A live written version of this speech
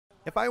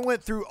If I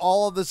went through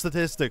all of the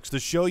statistics to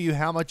show you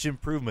how much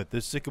improvement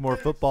this Sycamore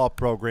football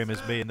program has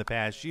made in the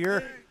past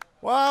year,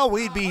 well,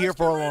 we'd be here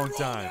for a long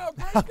time.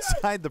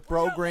 Outside the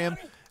program,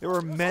 there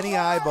were many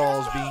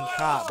eyeballs being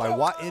caught by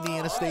what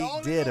Indiana State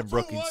did in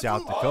Brookings,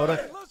 South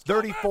Dakota.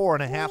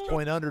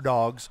 34.5-point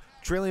underdogs,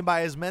 trailing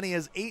by as many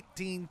as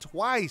 18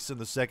 twice in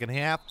the second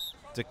half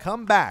to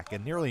come back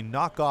and nearly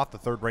knock off the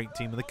third-ranked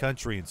team in the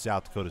country in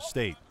South Dakota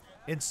State.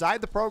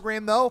 Inside the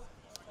program, though,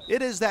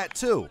 it is that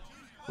too,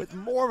 with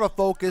more of a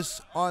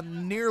focus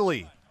on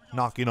nearly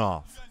knocking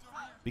off,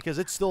 because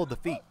it's still a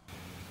defeat.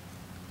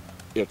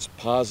 It's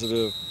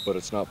positive, but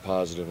it's not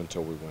positive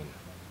until we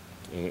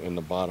win. And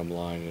the bottom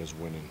line is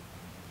winning.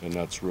 And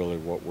that's really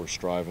what we're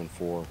striving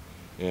for.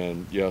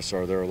 And yes,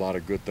 are there a lot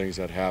of good things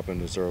that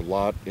happen? Is there a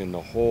lot in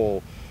the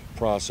whole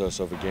process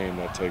of a game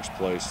that takes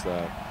place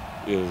that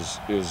is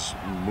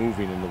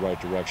moving in the right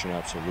direction?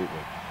 Absolutely.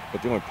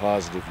 But the only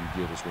positive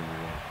you get is when you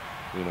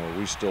win. You know,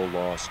 we still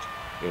lost.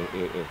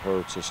 It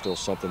hurts. It's still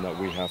something that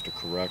we have to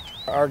correct.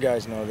 Our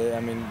guys know that.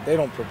 I mean, they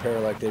don't prepare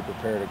like they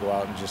prepare to go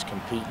out and just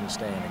compete and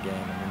stay in a game.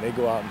 I mean, they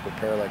go out and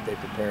prepare like they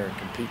prepare and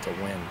compete to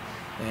win.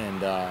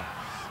 And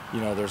you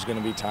know, there's going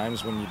to be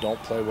times when you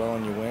don't play well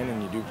and you win,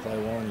 and you do play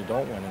well and you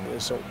don't win.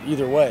 And so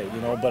either way,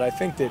 you know. But I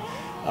think that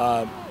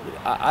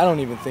I don't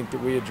even think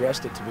that we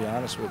addressed it, to be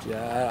honest with you.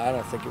 I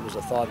don't think it was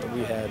a thought that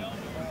we had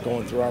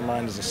going through our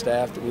mind as a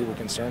staff that we were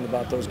concerned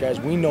about those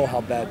guys. We know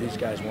how bad these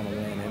guys want to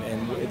win,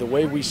 and the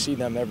way we see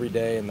them every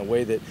day and the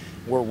way that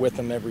we're with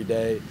them every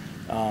day,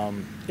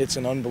 it's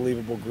an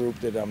unbelievable group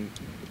that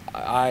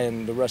I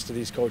and the rest of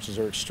these coaches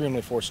are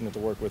extremely fortunate to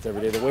work with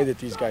every day. The way that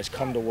these guys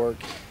come to work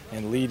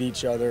and lead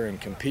each other and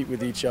compete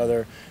with each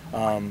other,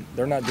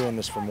 they're not doing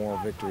this for moral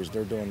victories.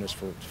 They're doing this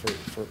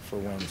for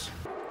wins.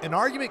 An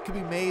argument could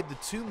be made the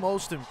two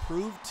most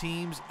improved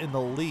teams in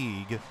the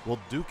league will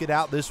duke it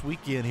out this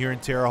weekend here in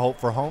Terre Haute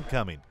for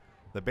homecoming.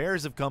 The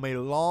Bears have come a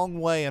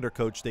long way under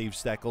Coach Dave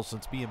Steckel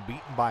since being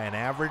beaten by an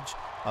average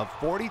of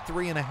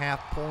 43.5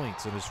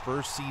 points in his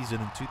first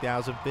season in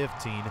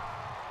 2015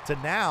 to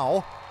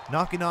now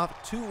knocking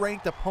off two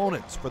ranked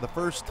opponents for the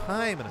first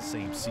time in the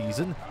same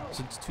season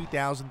since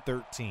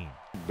 2013.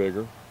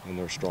 Bigger and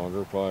they're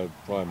stronger,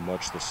 probably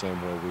much the same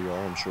way we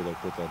are. I'm sure they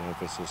put that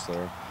emphasis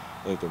there.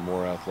 I think they're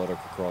more athletic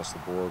across the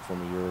board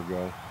from a year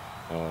ago.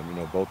 You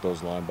know, both those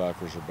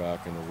linebackers are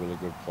back and they're really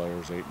good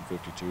players. 8 and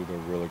 52, they're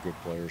really good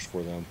players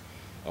for them.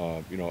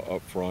 You know,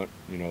 up front,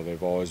 you know,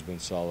 they've always been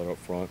solid up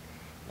front.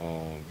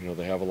 You know,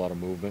 they have a lot of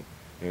movement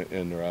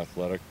and they're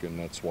athletic, and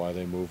that's why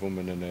they move them.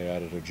 And then they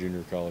added a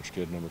junior college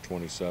kid, number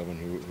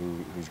 27,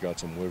 who's got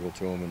some wiggle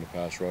to him in the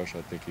pass rush.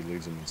 I think he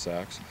leads them in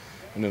sacks.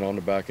 And then on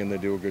the back end, they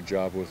do a good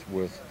job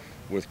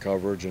with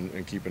coverage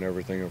and keeping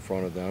everything in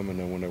front of them. And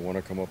then when they want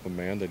to come up a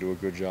man, they do a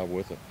good job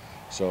with it.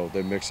 So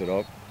they mix it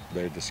up,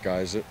 they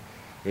disguise it.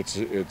 It's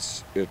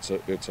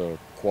a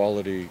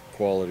quality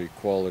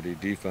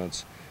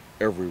defense.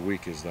 Every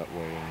week is that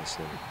way in this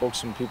league. Woke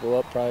some people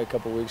up probably a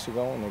couple weeks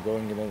ago, and they go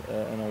and get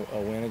a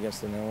win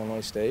against an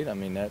Illinois State. I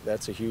mean,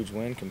 that's a huge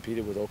win.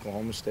 Competed with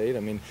Oklahoma State. I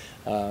mean,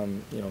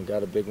 you know,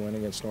 got a big win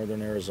against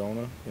Northern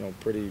Arizona. You know,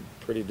 pretty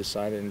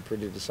decided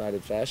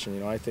fashion.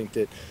 You know, I think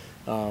that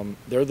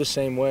they're the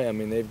same way. I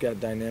mean, they've got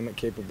dynamic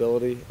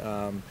capability.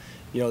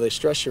 You know, they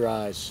stress your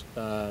eyes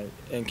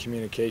in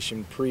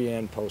communication pre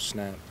and post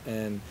snap,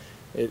 and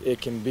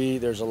it can be,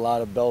 there's a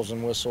lot of bells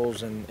and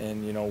whistles,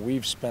 and you know,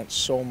 we've spent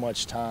so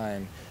much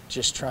time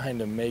just trying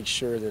to make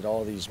sure that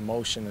all these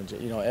motion,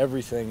 you know,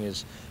 everything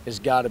is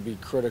got to be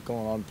critical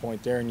and on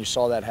point there. And you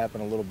saw that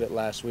happen a little bit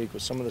last week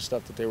with some of the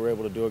stuff that they were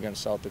able to do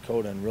against South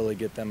Dakota and really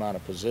get them out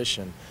of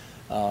position.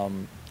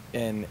 And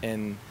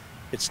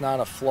it's not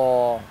a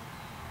flaw.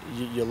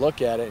 You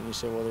look at it and you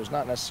say, well, there's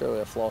not necessarily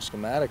a flaw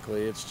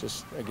schematically. It's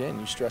just, again,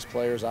 you stress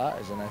players'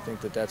 eyes, and I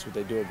think that that's what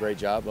they do a great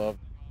job of.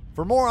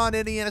 For more on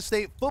Indiana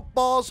State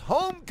football's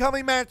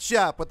homecoming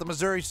matchup with the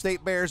Missouri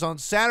State Bears on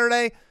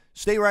Saturday,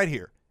 stay right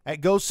here at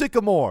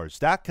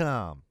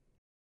GoSycamores.com.